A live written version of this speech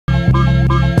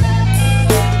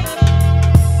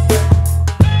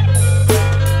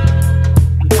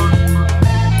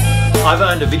I've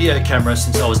owned a video camera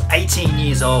since I was 18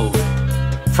 years old.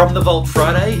 From the Vault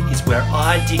Friday is where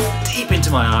I dig deep into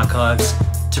my archives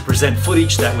to present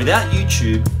footage that without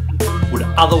YouTube would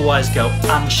otherwise go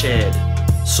unshared.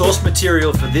 Source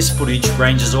material for this footage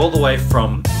ranges all the way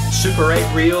from Super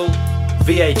 8 reel,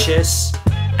 VHS,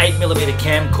 8mm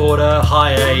camcorder,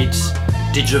 High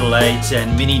 8, Digital 8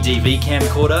 and MiniDV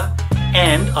Camcorder.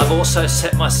 And I've also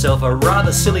set myself a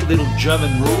rather silly little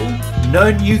German rule. No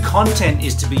new content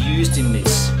is to be used in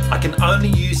this. I can only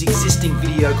use existing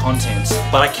video content,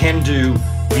 but I can do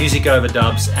music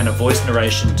overdubs and a voice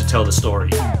narration to tell the story.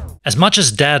 As much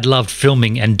as Dad loved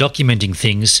filming and documenting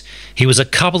things, he was a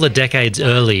couple of decades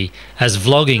early, as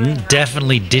vlogging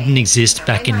definitely didn't exist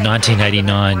back in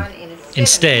 1989.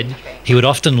 Instead, he would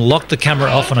often lock the camera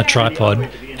off on a tripod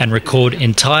and record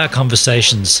entire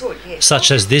conversations,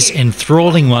 such as this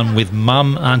enthralling one with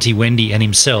Mum, Auntie Wendy and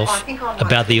himself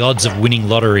about the odds of winning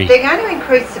lottery. They're going to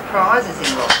increase the prizes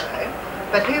in Lotto,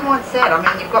 but who wants that? I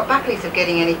mean, you've got Buckley's of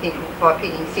getting anything by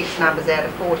picking 6 numbers out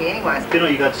of 40 anyway. You know,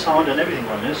 you got sound and everything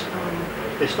on this.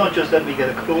 It's not just that we get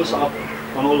a close-up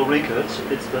on all the records,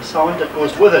 it's the sound that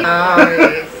goes with it. Oh,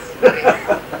 yes, yes.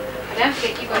 I don't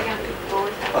think you've got to go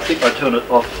forward. I think I turn it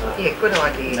off. Yeah, good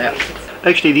idea. Yeah.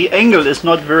 Actually, the angle is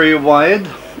not very wide.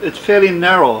 It's fairly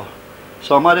narrow.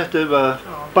 So I might have to...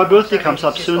 my birthday comes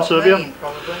up soon, Sylvia.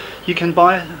 You can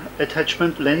buy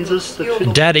attachment lenses that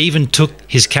fit. Dad even took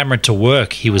his camera to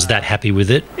work. He was that happy with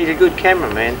it. He's a good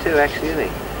cameraman too, actually, isn't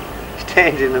he? He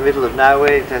stands in the middle of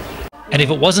nowhere. And if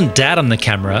it wasn't Dad on the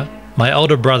camera, my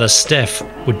older brother Steph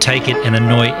would take it and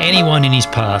annoy anyone in his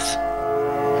path.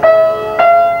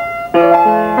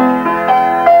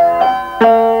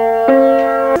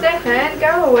 Stefan,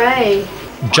 go away.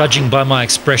 Judging by my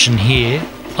expression here,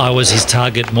 I was his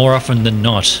target more often than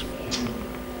not.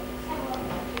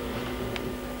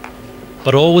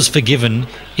 But all was forgiven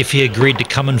if he agreed to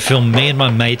come and film me and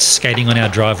my mates skating on our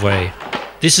driveway.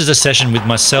 This is a session with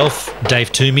myself,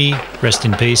 Dave Toomey, rest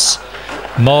in peace,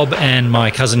 Mob and my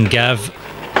cousin Gav.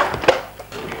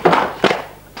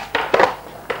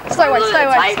 Slow way.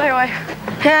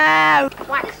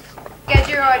 Wax. Goes,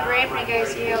 you're right ramp, and he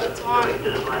goes, yeah, all the time.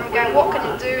 And we go, what can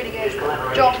it do? And he goes,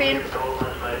 drop in,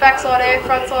 backside air,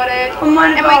 front side air. And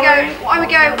we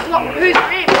go, what, who's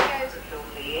ramp?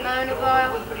 He goes, no,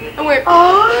 Neville. And we're,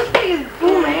 oh, this thing is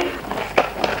cool, man.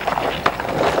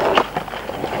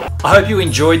 I hope you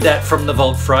enjoyed that from the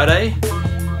Vault Friday.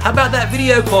 How about that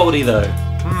video quality though?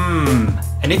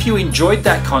 And if you enjoyed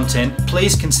that content,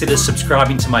 please consider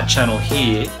subscribing to my channel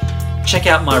here. Check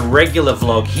out my regular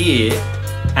vlog here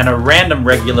and a random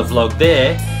regular vlog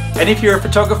there. And if you're a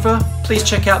photographer, please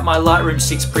check out my Lightroom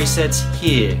 6 presets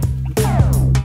here.